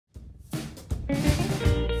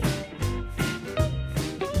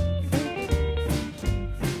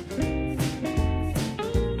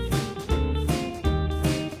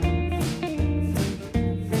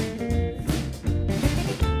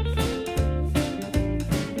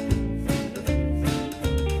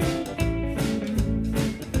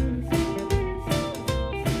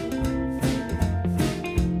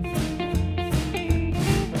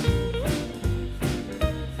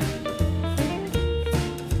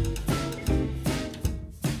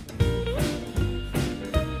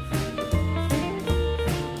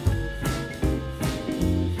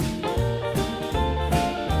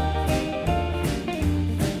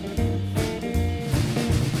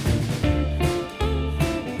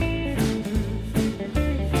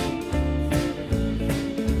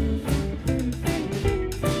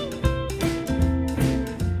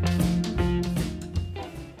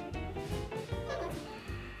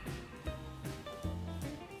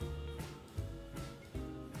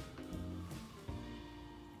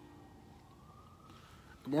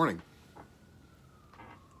Good morning.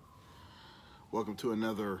 Welcome to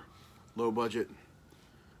another low budget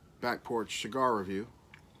back porch cigar review.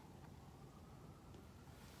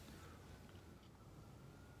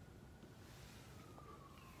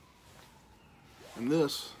 And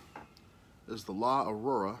this is the La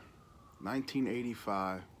Aurora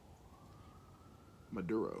 1985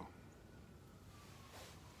 Maduro.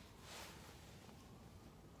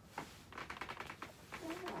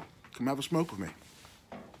 Come have a smoke with me.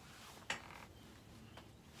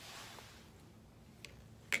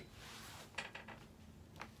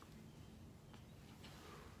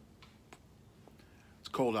 It's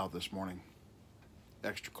cold out this morning,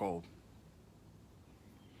 extra cold.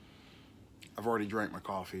 I've already drank my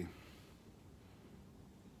coffee.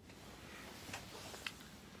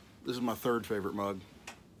 This is my third favorite mug,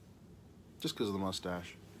 just because of the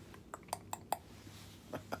mustache.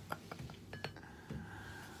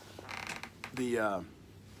 The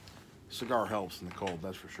cigar helps in the cold,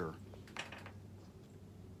 that's for sure.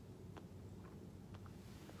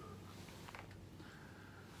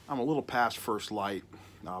 I'm a little past first light.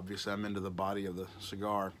 Obviously, I'm into the body of the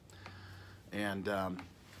cigar. And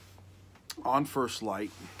on first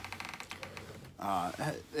light,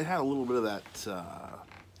 it had a little bit of that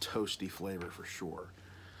toasty flavor for sure.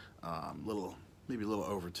 Maybe a little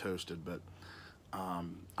over toasted, but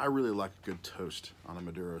I really like a good toast on a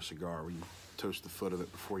Maduro cigar where you toast the foot of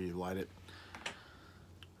it before you light it.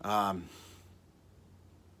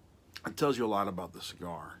 It tells you a lot about the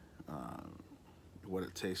cigar, what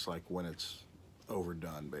it tastes like when it's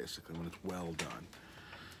overdone, basically, when it's well done.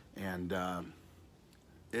 And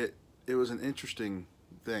it was an interesting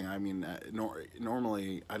thing. I mean,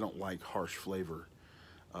 normally I don't like harsh flavor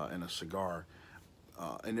in a cigar,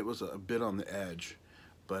 and it was a bit on the edge,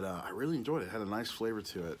 but I really enjoyed it. It had a nice flavor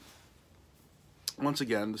to it. Once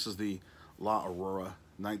again, this is the La Aurora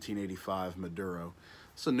 1985 Maduro.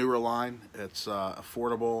 It's a newer line. It's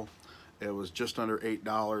affordable. It was just under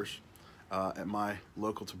 $8 at my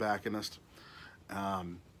local tobacconist.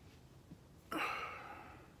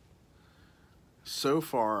 So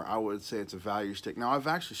far, I would say it's a value stick. Now, I've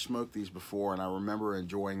actually smoked these before, and I remember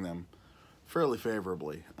enjoying them fairly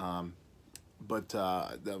favorably. But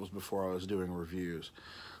that was before I was doing reviews.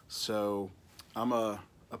 So I'm a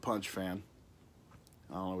punch fan.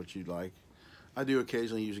 I don't know what you'd like. I do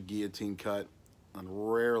occasionally use a guillotine cut, and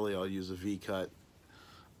rarely I'll use a V cut.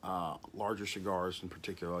 Larger cigars in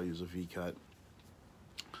particular, I'll use a V cut.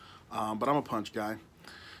 But I'm a punch guy.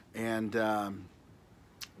 And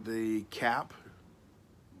the cap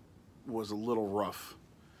was a little rough.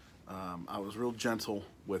 I was real gentle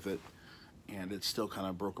with it, and it still kind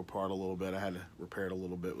of broke apart a little bit. I had to repair it a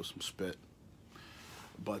little bit with some spit.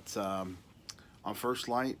 But on first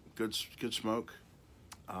light, good smoke.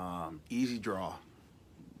 Easy draw,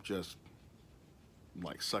 just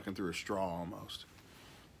like sucking through a straw almost.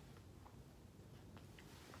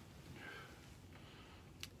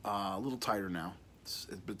 A little tighter now.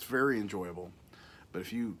 It's very enjoyable. But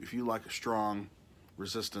if you like a strong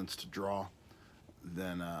resistance to draw,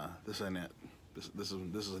 then this ain't it. This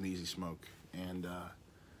is an easy smoke, and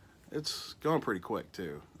it's going pretty quick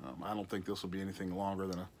too. I don't think this will be anything longer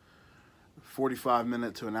than a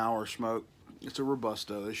 45-minute to an hour smoke. It's a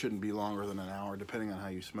Robusto. They shouldn't be longer than an hour, depending on how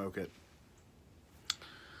you smoke it.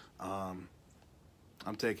 I'm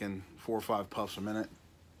taking 4 or 5 puffs a minute.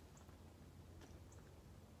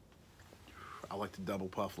 I like to double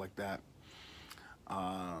puff like that.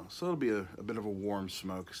 So it'll be a bit of a warm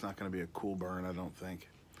smoke. It's not going to be a cool burn, I don't think.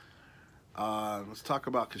 Let's talk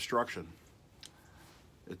about construction.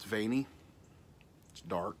 It's veiny. It's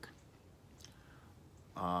dark.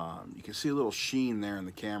 You can see a little sheen there in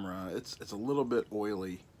the camera. It's a little bit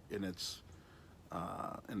oily in its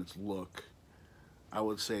look. I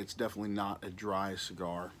would say it's definitely not a dry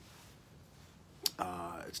cigar.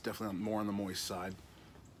 It's definitely more on the moist side.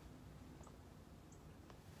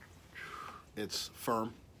 It's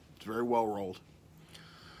firm. It's very well rolled.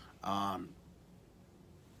 I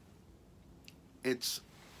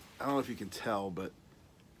don't know if you can tell, but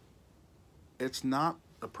it's not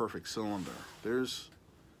a perfect cylinder. There's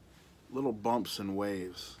little bumps and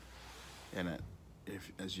waves in it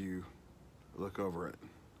as you look over it.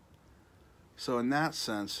 So in that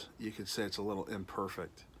sense, you could say it's a little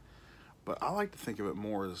imperfect. But I like to think of it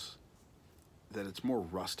more as that it's more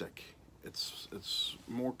rustic. It's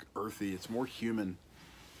more earthy, it's more human.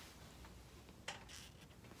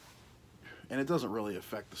 And it doesn't really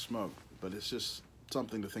affect the smoke, but it's just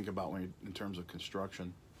something to think about in terms of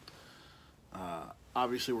construction.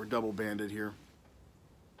 Obviously, we're double banded here.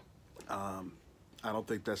 I don't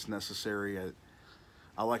think that's necessary.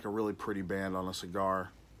 I like a really pretty band on a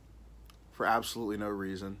cigar. for absolutely no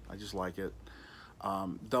reason. I just like it.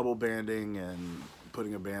 Double banding and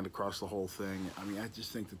putting a band across the whole thing. I mean, I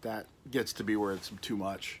just think that that gets to be where it's too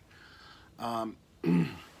much. But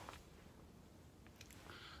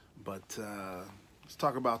let's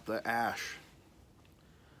talk about the ash.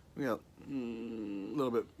 We got a little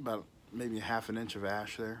bit, about maybe half an inch of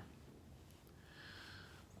ash there.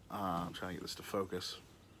 I'm trying to get this to focus.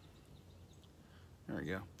 There we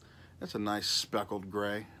go. That's a nice speckled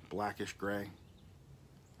gray, blackish gray.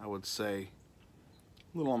 I would say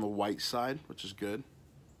a little on the white side, which is good.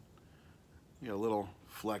 You got a little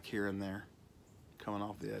fleck here and there coming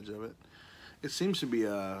off the edge of it. It seems to be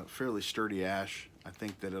a fairly sturdy ash. I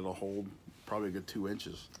think that it'll hold probably a good 2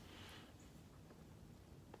 inches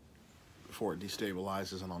before it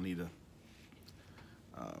destabilizes, and I'll need to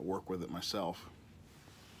work with it myself.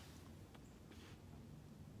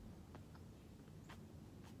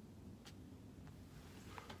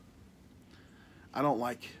 I don't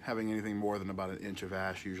like having anything more than about 1 inch of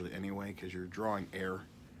ash usually anyway, because you're drawing air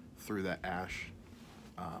through that ash.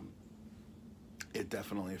 It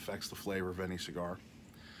definitely affects the flavor of any cigar.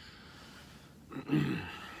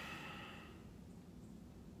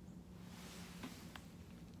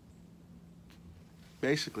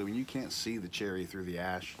 Basically, when you can't see the cherry through the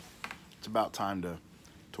ash, it's about time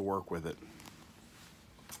to work with it.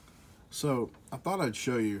 So I thought I'd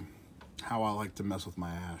show you how I like to mess with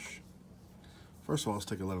my ash. First of all, let's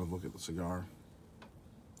take a look at the cigar.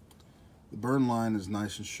 The burn line is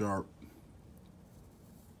nice and sharp.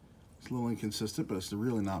 It's a little inconsistent, but it's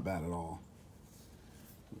really not bad at all.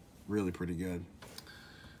 Really pretty good.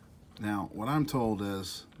 Now, what I'm told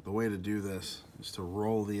is the way to do this is to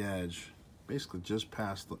roll the edge, basically just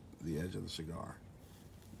past the edge of the cigar.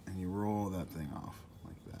 And you roll that thing off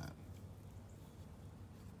like that.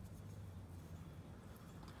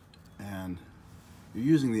 And you're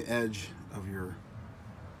using the edge of your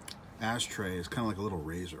ashtray as kind of like a little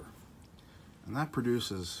razor. And that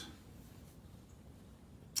produces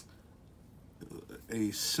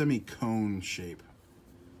a semi-cone shape.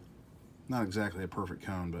 Not exactly a perfect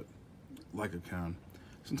cone, but like a cone.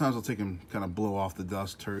 Sometimes I'll take and kind of blow off the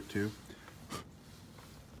dust too.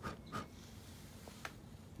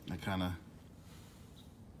 That kind of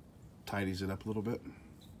tidies it up a little bit.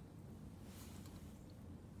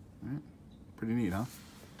 All right. Pretty neat, huh?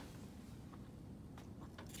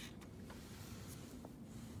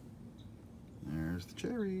 There's the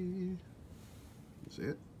cherry. See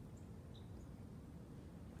it?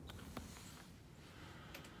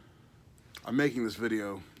 I'm making this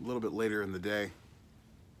video a little bit later in the day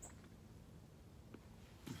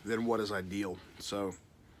than what is ideal, so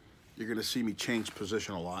you're going to see me change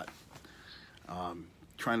position a lot,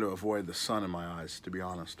 trying to avoid the sun in my eyes, to be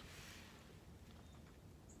honest.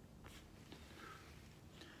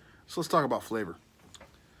 So let's talk about flavor.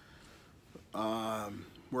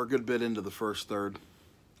 We're a good bit into the first third,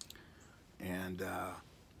 and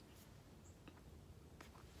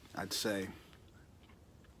I'd say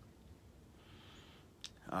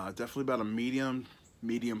definitely about a medium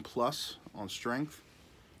plus on strength.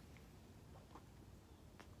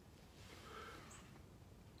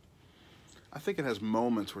 I think it has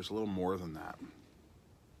moments where it's a little more than that.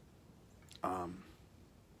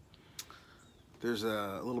 There's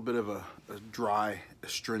a little bit of a dry,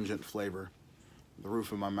 astringent flavor. The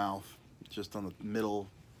roof of my mouth, just on the middle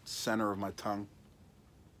center of my tongue.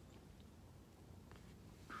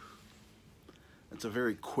 It's a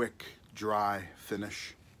very quick, dry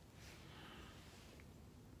finish.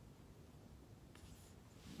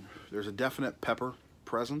 There's a definite pepper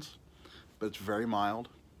presence, but it's very mild.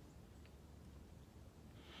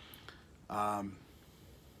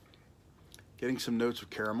 Getting some notes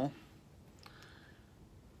of caramel.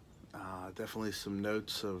 Definitely some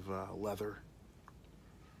notes of leather.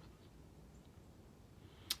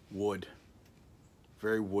 Wood.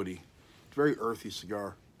 Very woody. Very earthy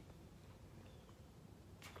cigar.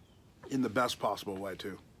 In the best possible way,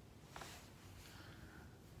 too.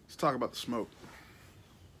 Let's talk about the smoke.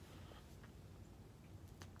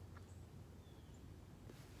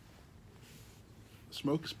 The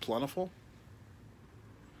smoke is plentiful.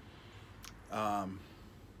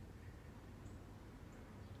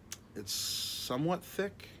 It's somewhat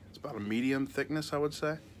thick. It's about a medium thickness, I would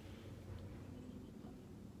say.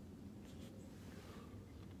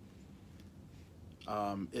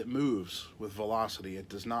 It moves with velocity. It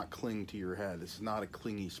does not cling to your head. It's not a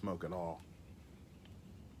clingy smoke at all.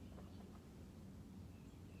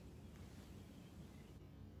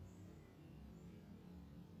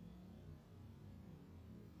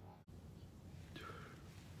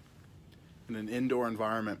 In an indoor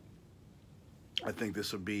environment, I think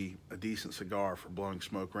this would be a decent cigar for blowing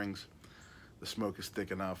smoke rings. The smoke is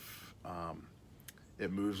thick enough.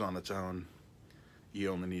 It moves on its own.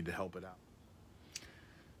 You only need to help it out.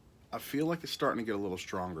 I feel like it's starting to get a little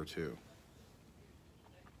stronger too.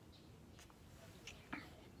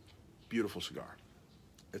 Beautiful cigar.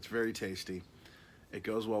 It's very tasty. It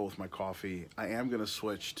goes well with my coffee. I am going to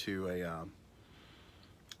switch to a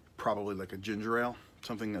probably like a ginger ale,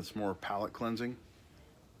 something that's more palate cleansing.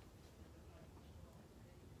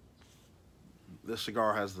 This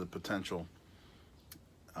cigar has the potential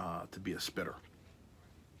to be a spitter.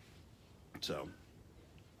 So,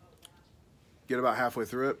 get about halfway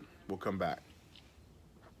through it, we'll come back.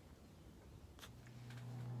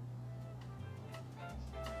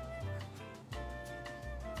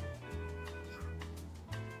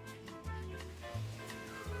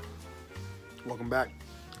 Welcome back.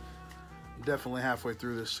 I'm definitely halfway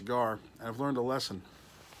through this cigar, and I've learned a lesson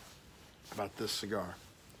about this cigar.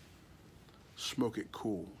 Smoke it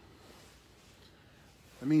cool.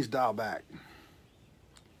 That means dial back.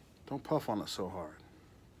 Don't puff on it so hard.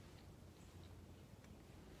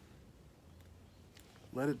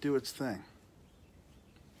 Let it do its thing.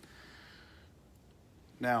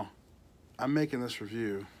 Now, I'm making this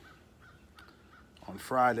review on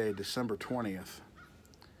Friday, December 20th,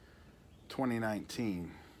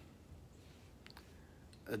 2019.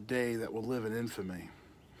 A day that will live in infamy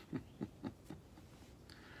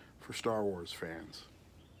for Star Wars fans.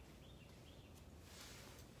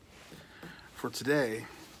 For today,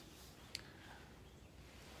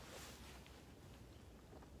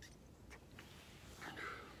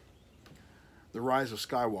 The Rise of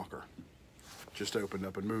Skywalker just opened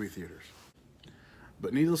up in movie theaters.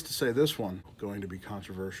 But needless to say, this one is going to be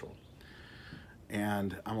controversial.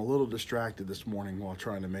 And I'm a little distracted this morning while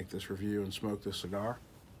trying to make this review and smoke this cigar,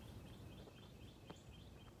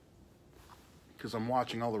 because I'm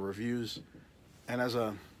watching all the reviews, and as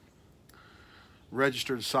a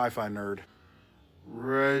registered sci-fi nerd,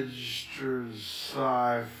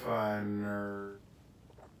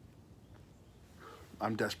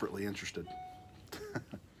 I'm desperately interested.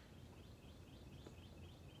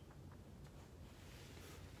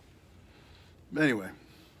 Anyway,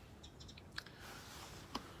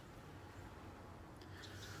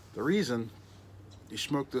 the reason you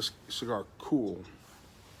smoke this cigar cool,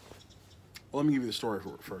 well, let me give you the story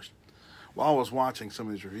for it first. While I was watching some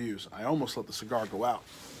of these reviews, I almost let the cigar go out,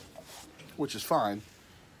 which is fine,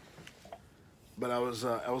 but I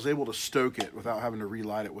was able to stoke it without having to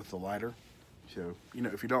relight it with the lighter. So, you know,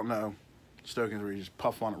 if you don't know, stoking is where you just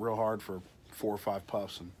puff on it real hard for 4 or 5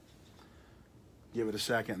 puffs and give it a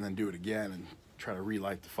second and then do it again and try to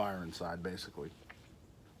relight the fire inside, basically.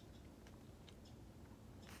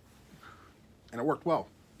 And it worked well.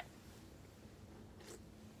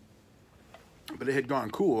 But it had gone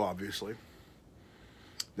cool, obviously.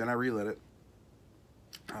 Then I relit it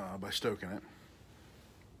by stoking it.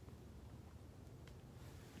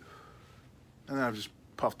 And then I've just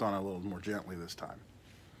puffed on it a little more gently this time.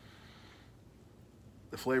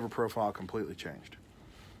 The flavor profile completely changed.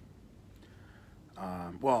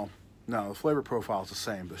 Well, no, the flavor profile is the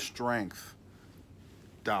same. The strength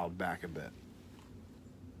dialed back a bit.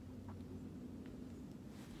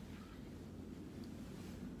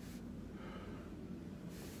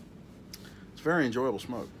 It's very enjoyable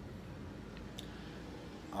smoke.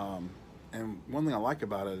 And one thing I like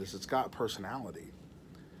about it is it's got personality,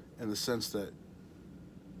 in the sense that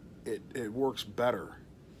it works better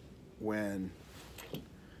when,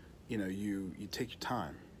 you know, you take your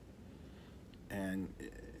time, and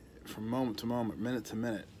from moment to moment, minute to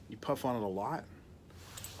minute, you puff on it a lot,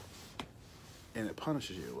 and it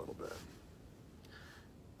punishes you a little bit.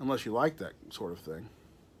 Unless you like that sort of thing,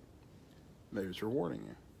 maybe it's rewarding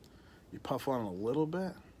you. You puff on it a little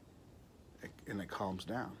bit, and it calms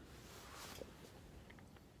down.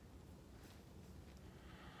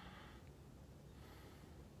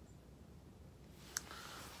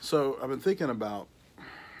 So I've been thinking about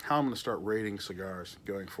how I'm going to start rating cigars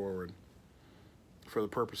going forward for the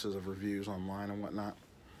purposes of reviews online and whatnot.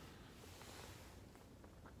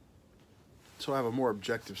 So I have a more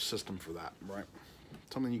objective system for that, right?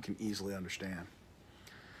 Something you can easily understand.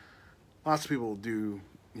 Lots of people do,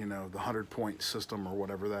 you know, the 100-point system or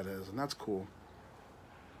whatever that is, and that's cool.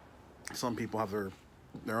 Some people have their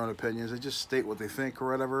own opinions. They just state what they think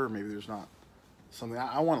or whatever. Or maybe there's not something.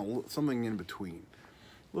 I want something in between.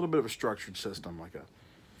 A little bit of a structured system, like a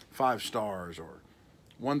 5 stars or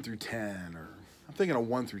 1 through 10, or I'm thinking of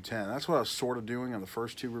 1 through 10. That's what I was sort of doing on the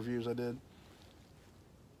first 2 reviews I did.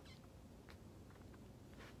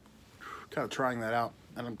 Kind of trying that out,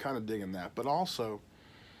 and I'm kind of digging that. But also,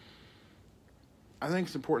 I think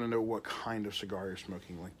it's important to know what kind of cigar you're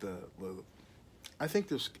smoking. Like I think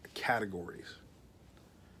there's categories.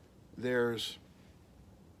 There's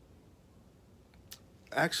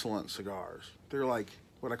excellent cigars. They're like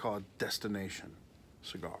what I call a destination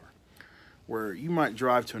cigar, where you might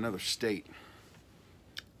drive to another state,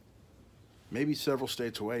 maybe several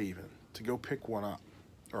states away even, to go pick one up.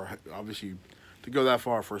 Or obviously, to go that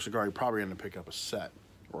far for a cigar, you're probably going to pick up a set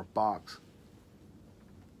or a box.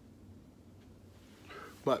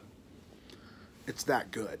 But it's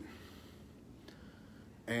that good.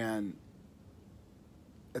 And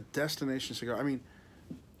a destination cigar, I mean,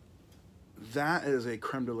 that is a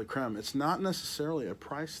creme de la creme. It's not necessarily a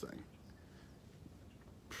price thing.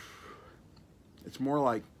 It's more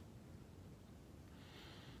like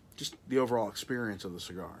just the overall experience of the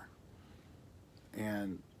cigar.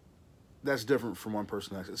 And that's different from one person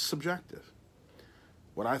to the next. It's subjective.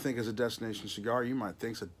 What I think is a destination cigar, you might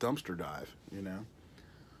think is a dumpster dive, you know?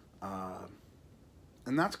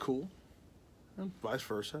 And that's cool, and vice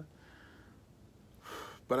versa.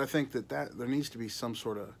 But I think that there needs to be some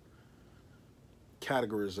sort of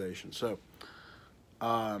categorization. So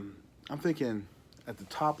I'm thinking at the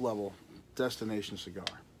top level, destination cigar.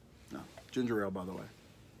 No, ginger ale, by the way.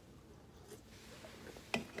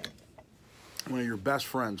 One of your best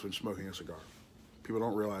friends when smoking a cigar. People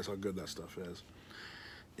don't realize how good that stuff is.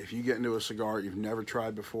 If you get into a cigar you've never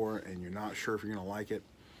tried before and you're not sure if you're going to like it,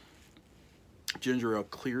 ginger ale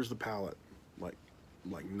clears the palate like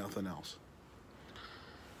nothing else.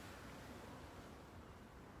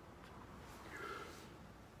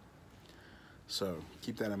 So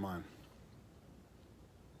keep that in mind.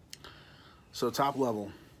 So top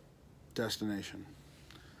level, destination.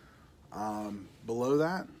 Below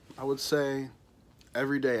that, I would say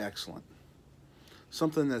everyday excellent.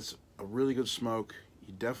 Something that's a really good smoke.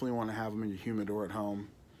 You definitely want to have them in your humidor at home.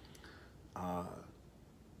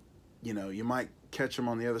 You know, you might catch them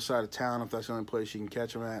on the other side of town if that's the only place you can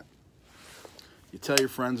catch them at. You tell your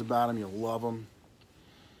friends about them, you'll love them.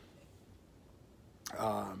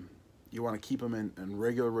 You want to keep them in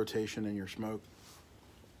regular rotation in your smoke.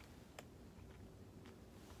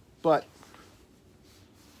 But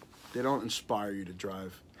they don't inspire you to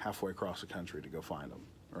drive halfway across the country to go find them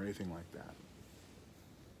or anything like that.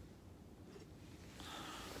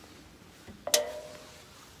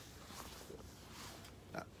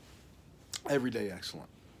 Everyday excellent.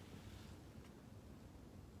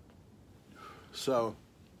 So,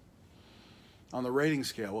 on the rating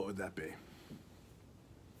scale, what would that be?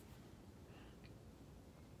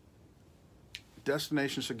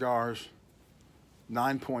 Destination cigars,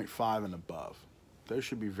 9.5 and above. Those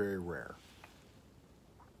should be very rare.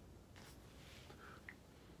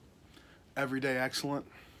 Everyday excellent,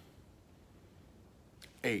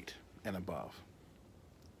 8 and above.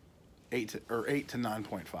 8 to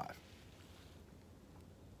 9.5.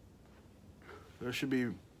 Those should be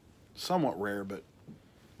somewhat rare, but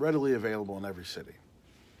readily available in every city.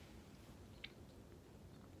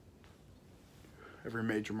 Every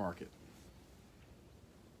major market.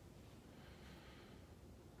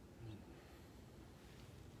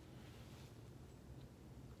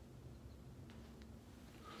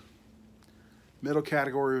 Middle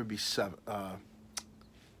category would be solid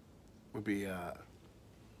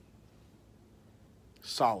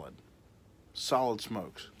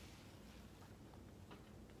smokes.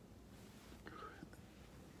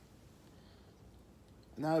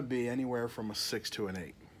 And that would be anywhere from a 6 to an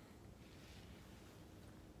 8.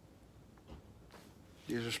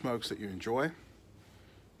 These are smokes that you enjoy.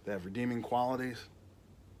 They have redeeming qualities.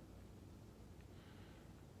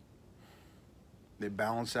 They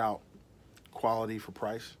balance out quality for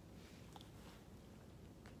price.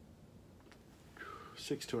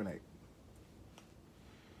 6 to an 8.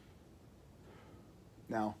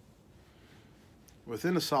 Now,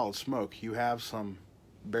 within a solid smoke, you have some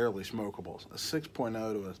barely smokables. A 6.0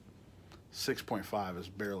 to a 6.5 is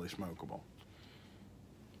barely smokable.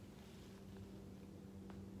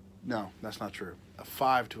 No, that's not true. A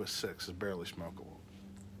 5 to a 6 is barely smokable.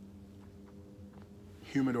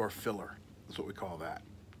 Humidor filler is what we call that.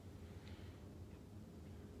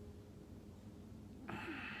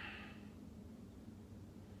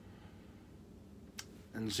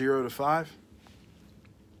 And 0 to 5,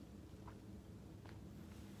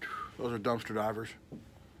 those are dumpster divers.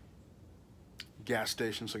 Gas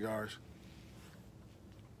station cigars.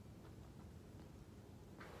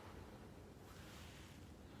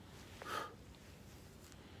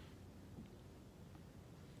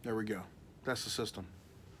 There we go. That's the system.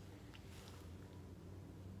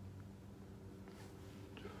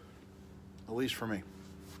 At least for me.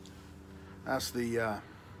 That's the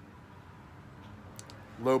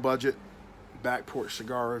Low budget, back porch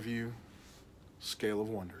cigar review, scale of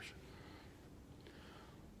wonders.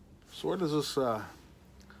 So where does this La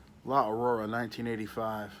Aurora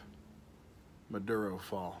 1985 Maduro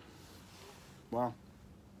fall? Well,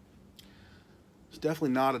 it's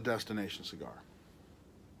definitely not a destination cigar.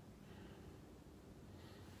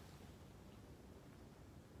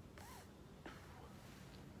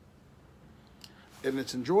 And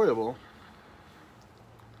it's enjoyable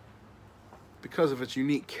because of its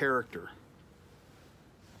unique character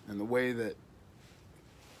and the way that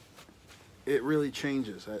it really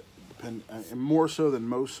changes. And more so than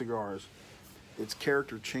most cigars, its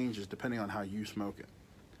character changes depending on how you smoke it.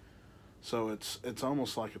 So it's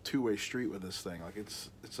almost like a two-way street with this thing. Like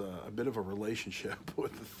it's a bit of a relationship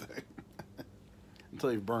with the thing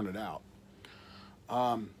until you've burned it out.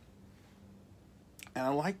 And I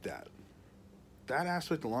like that. That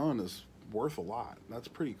aspect alone is worth a lot. That's a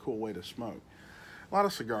pretty cool way to smoke. A lot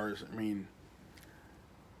of cigars, I mean,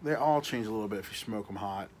 they all change a little bit if you smoke them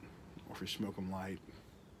hot or if you smoke them light,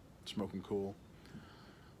 smoke them cool.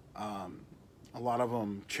 A lot of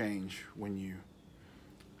them change when you,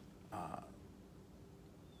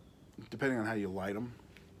 depending on how you light them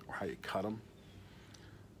or how you cut them.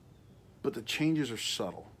 But the changes are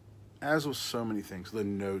subtle. As with so many things, the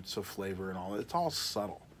notes of flavor and all that, it's all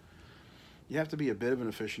subtle. You have to be a bit of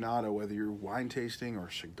an aficionado, whether you're wine tasting or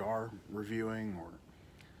cigar reviewing or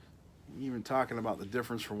even talking about the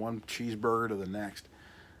difference from one cheeseburger to the next.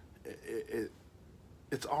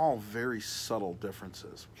 It's all very subtle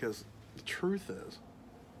differences, because the truth is,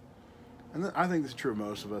 and I think this is true of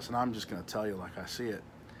most of us, and I'm just going to tell you like I see it,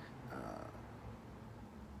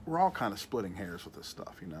 we're all kind of splitting hairs with this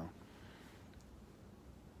stuff, you know.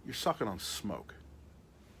 You're sucking on smoke.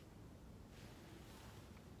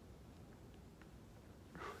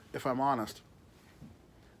 If I'm honest,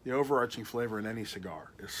 the overarching flavor in any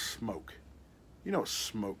cigar is smoke. You know what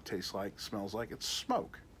smoke tastes like, smells like? It's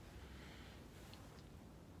smoke.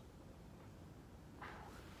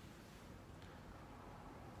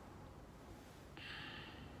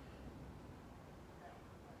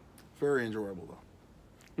 Very enjoyable,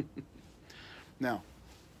 though. Now,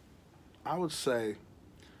 I would say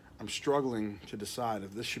I'm struggling to decide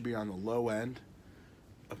if this should be on the low end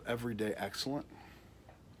of everyday excellent.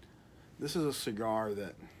 This is a cigar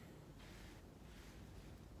that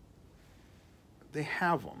they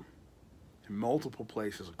have them in multiple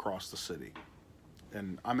places across the city.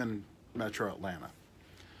 And I'm in Metro Atlanta.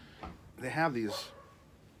 They have these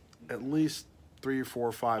at least 3 or 4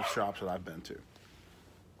 or 5 shops that I've been to.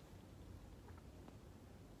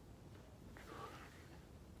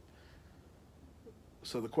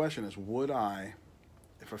 So the question is, would I,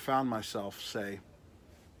 if I found myself, say,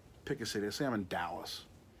 pick a city, say I'm in Dallas,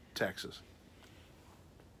 Texas.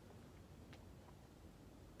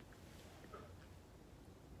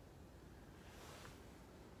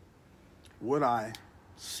 Would I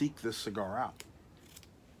seek this cigar out?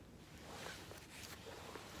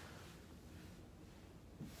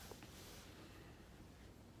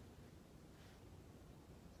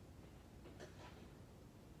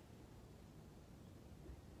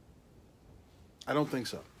 I don't think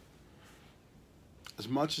so. As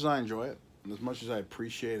much as I enjoy it, and as much as I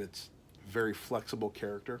appreciate its very flexible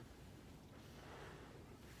character,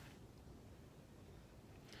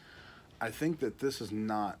 I think that this is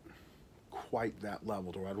not quite that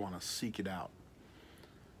level to where I'd want to seek it out.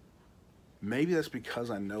 Maybe that's because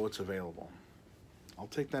I know it's available. I'll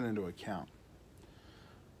take that into account.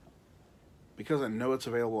 Because I know it's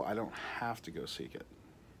available, I don't have to go seek it.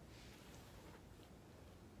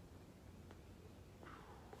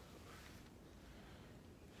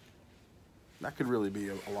 That could really be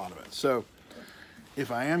a lot of it. So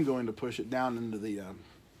if I am going to push it down into the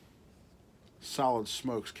solid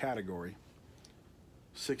smokes category,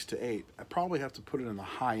 6 to 8, I probably have to put it in the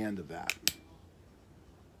high end of that.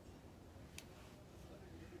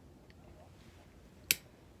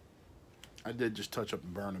 I did just touch up the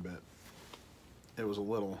burn a bit. It was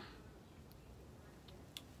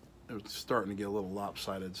starting to get a little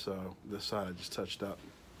lopsided, so this side I just touched up.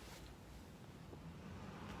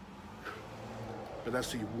 But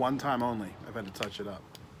that's the one time only I've had to touch it up.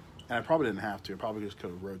 And I probably didn't have to. I probably just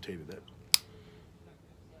could have rotated it.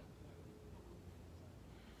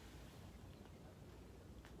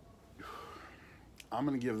 I'm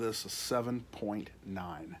going to give this a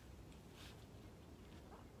 7.9.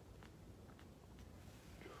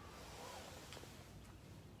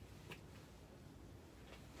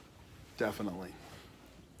 Definitely.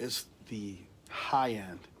 It's the high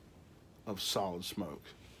end of solid smoke.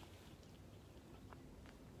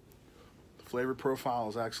 The flavor profile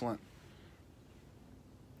is excellent.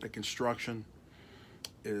 The construction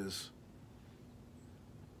is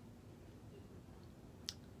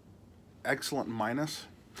excellent minus,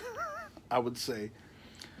 I would say.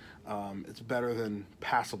 It's better than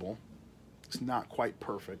passable. It's not quite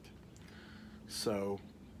perfect. So,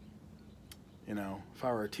 you know, if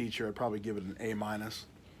I were a teacher, I'd probably give it an A minus,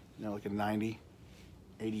 you know, like a 90,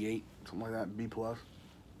 88, something like that, B plus,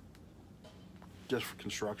 just for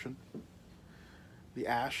construction. The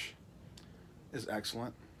ash is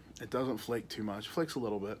excellent. It doesn't flake too much. It flakes a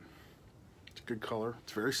little bit. It's a good color.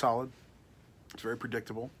 It's very solid. It's very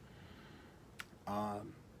predictable.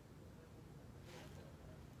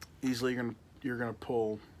 Easily you're gonna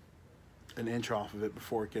pull an inch off of it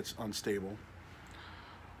before it gets unstable.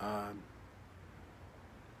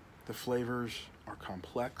 The flavors are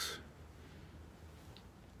complex.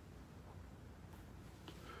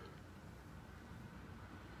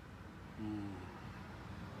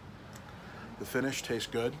 The finish tastes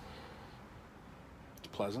good. It's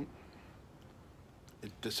pleasant.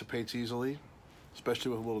 It dissipates easily,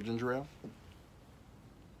 especially with a little ginger ale.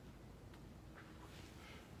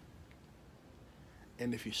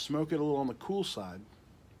 And if you smoke it a little on the cool side,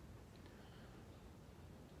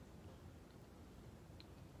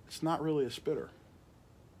 it's not really a spitter.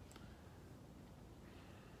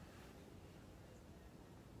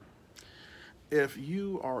 If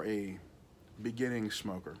you are a beginning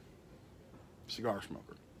smoker, cigar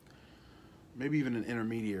smoker, maybe even an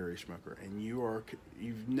intermediary smoker, and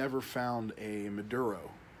you've never found a Maduro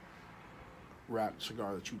wrapped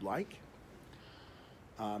cigar that you like,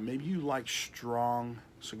 maybe you like strong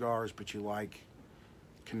cigars, but you like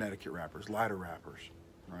Connecticut wrappers, lighter wrappers,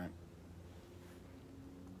 right?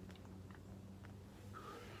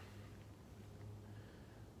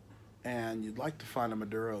 And you'd like to find a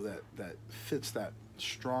Maduro that fits that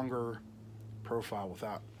stronger profile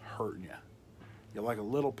without hurting you. You like a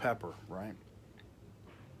little pepper, right?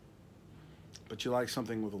 But you like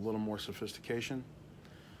something with a little more sophistication.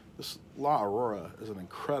 This La Aurora is an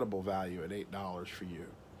incredible value at $8 for you,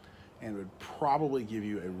 and would probably give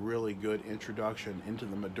you a really good introduction into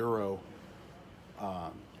the Maduro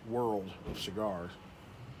world of cigars.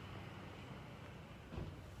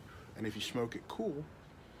 And if you smoke it cool,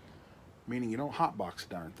 meaning you don't hotbox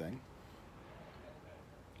the darn thing,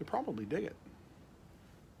 you'll probably dig it.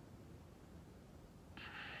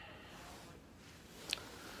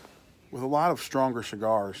 With a lot of stronger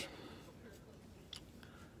cigars,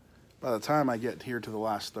 by the time I get here to the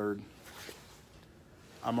last third,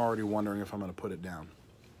 I'm already wondering if I'm going to put it down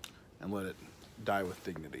and let it die with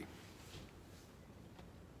dignity.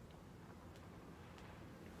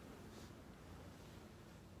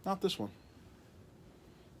 Not this one.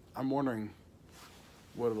 I'm wondering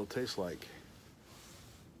what it'll taste like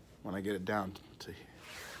when I get it down to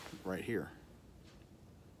right here.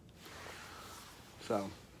 So,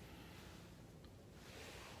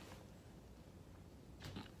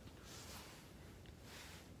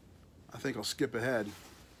 I think I'll skip ahead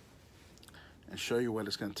and show you what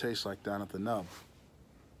it's going to taste like down at the nub.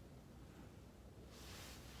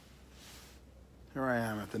 Here I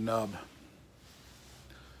am at the nub.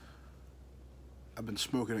 I've been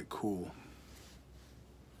smoking it cool.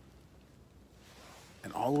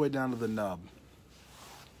 And all the way down to the nub,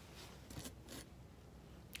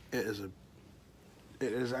 it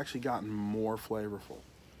has actually gotten more flavorful.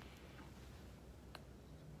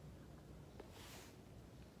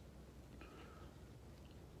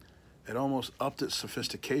 It almost upped its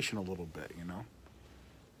sophistication a little bit, you know?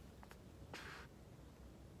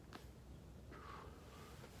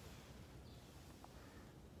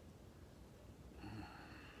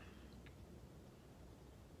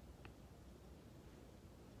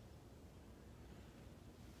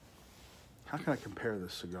 How can I compare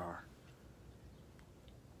this cigar?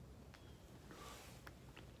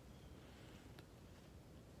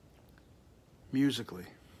 Musically,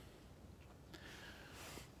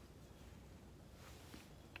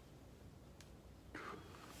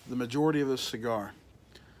 the majority of this cigar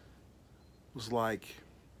was like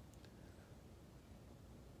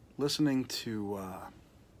listening to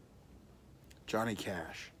Johnny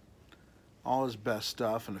Cash. All his best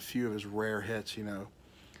stuff and a few of his rare hits, you know,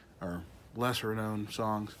 or lesser known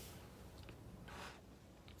songs.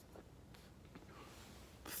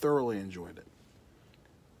 Thoroughly enjoyed it.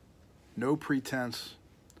 No pretense,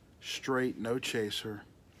 straight, no chaser.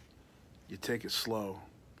 You take it slow,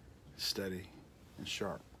 steady, and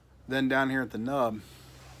sharp. Then down here at the nub,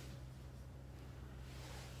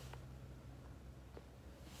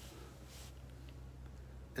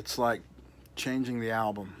 it's like changing the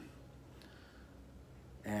album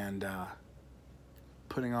and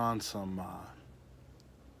putting on some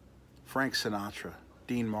Frank Sinatra,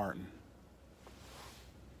 Dean Martin.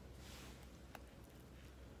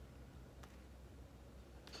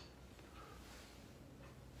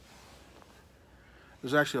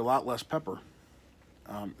 There's actually a lot less pepper.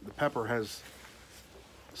 The pepper has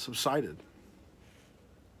subsided.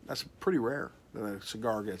 That's pretty rare that a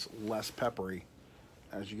cigar gets less peppery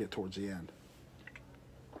as you get towards the end.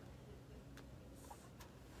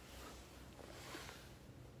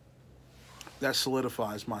 That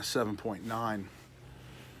solidifies my 7.9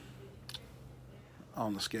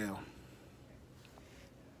 on the scale.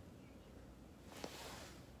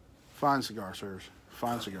 Fine cigar, sirs.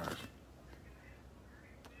 Fine cigars.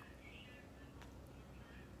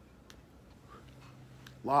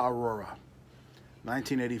 La Aurora,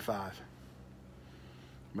 1985.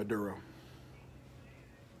 Maduro.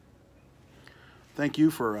 Thank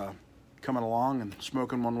you for coming along and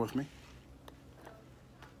smoking one with me.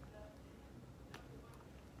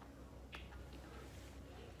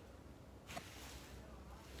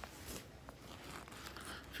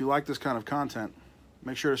 If you like this kind of content,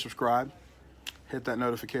 make sure to subscribe, hit that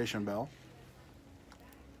notification bell.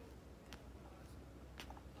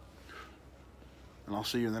 And I'll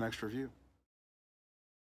see you in the next review.